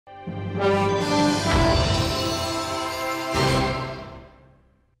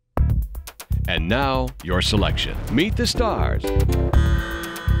And now, your selection. Meet the stars.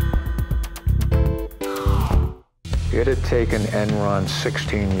 It had taken Enron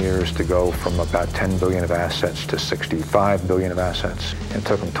 16 years to go from about 10 billion of assets to 65 billion of assets. It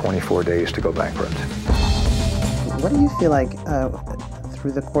took them 24 days to go bankrupt. What do you feel like,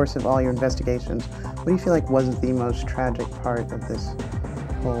 through the course of all your investigations, what do you feel like was the most tragic part of this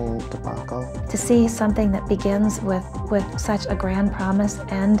whole debacle? To see something that begins with such a grand promise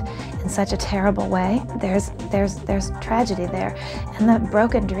end in such a terrible way, there's tragedy there. And the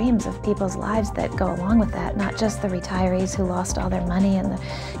broken dreams of people's lives that go along with that, not just the retirees who lost all their money and the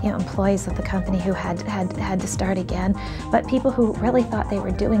employees of the company who had to start again, but people who really thought they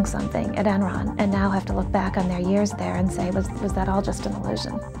were doing something at Enron and now have to look back on their years there and say, was that all just an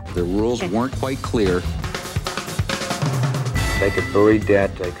illusion? The rules weren't quite clear. They could bury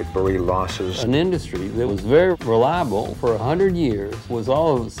debt, they could bury losses. An industry that was very reliable for 100 years was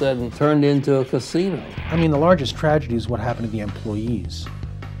all of a sudden turned into a casino. I mean, the largest tragedy is what happened to the employees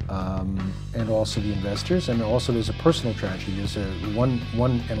and also the investors, and also there's a personal tragedy. There's one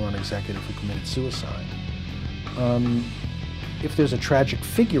Enron executive who committed suicide. If there's a tragic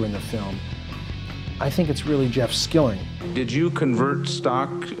figure in the film, I think it's really Jeff Skilling. Did you convert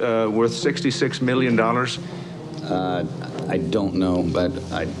stock worth $66 million? I don't know, but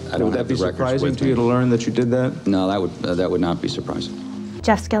I don't have the records with me. Would that be surprising to you to learn that you did that? No, that would not be surprising.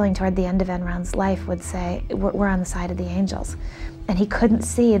 Jeff Skilling, toward the end of Enron's life, would say, we're on the side of the angels. And he couldn't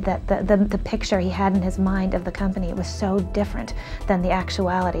see that the picture he had in his mind of the company was so different than the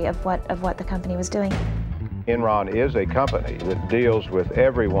actuality of what the company was doing. Enron is a company that deals with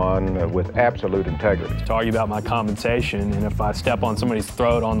everyone with absolute integrity. Talking about my compensation, and if I step on somebody's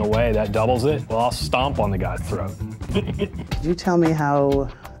throat on the way, that doubles it, well, I'll stomp on the guy's throat. Could you tell me how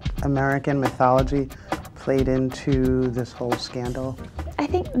American mythology played into this whole scandal? I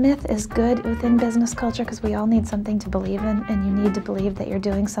think myth is good within business culture because we all need something to believe in, and you need to believe that you're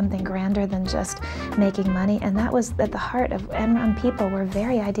doing something grander than just making money. And that was at the heart of Enron. People were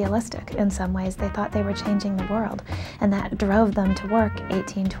very idealistic in some ways. They thought they were changing the world, and that drove them to work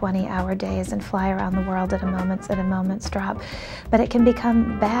 18, 20-hour days and fly around the world at a moment's drop. But it can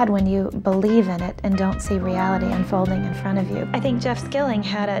become bad when you believe in it and don't see reality unfolding in front of you. I think Jeff Skilling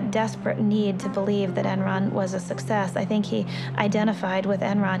had a desperate need to believe that Enron was a success. I think he identified with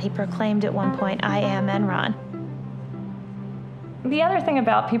Enron. He proclaimed at one point, "I am Enron." The other thing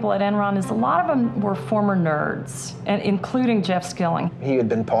about people at Enron is a lot of them were former nerds, and including Jeff Skilling. He had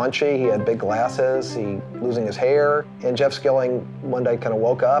been paunchy, he had big glasses, losing his hair, and Jeff Skilling one day kind of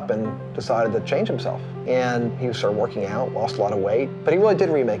woke up and decided to change himself. And he started working out, lost a lot of weight, but he really did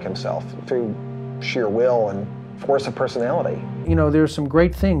remake himself through sheer will and force of personality. You know, there's some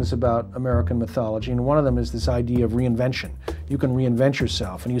great things about American mythology, and one of them is this idea of reinvention. You can reinvent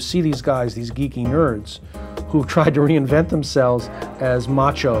yourself, and you see these guys, these geeky nerds, who've tried to reinvent themselves as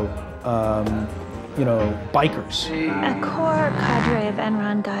macho, bikers. A core cadre of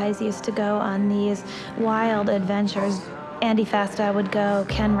Enron guys used to go on these wild adventures. Andy Fastow would go,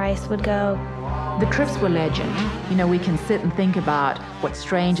 Ken Rice would go. The trips were legend. You know, we can sit and think about what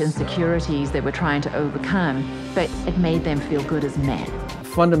strange insecurities they were trying to overcome, but it made them feel good as men.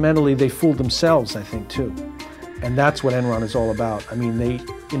 Fundamentally, they fooled themselves, I think, too. And that's what Enron is all about. I mean, they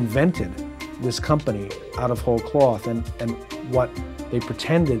invented this company out of whole cloth, and what they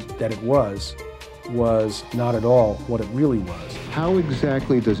pretended that it was not at all what it really was. How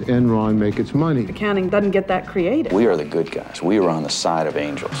exactly does Enron make its money? Accounting doesn't get that creative. We are the good guys. We are on the side of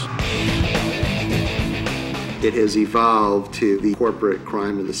angels. It has evolved to the corporate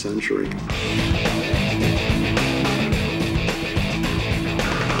crime of the century.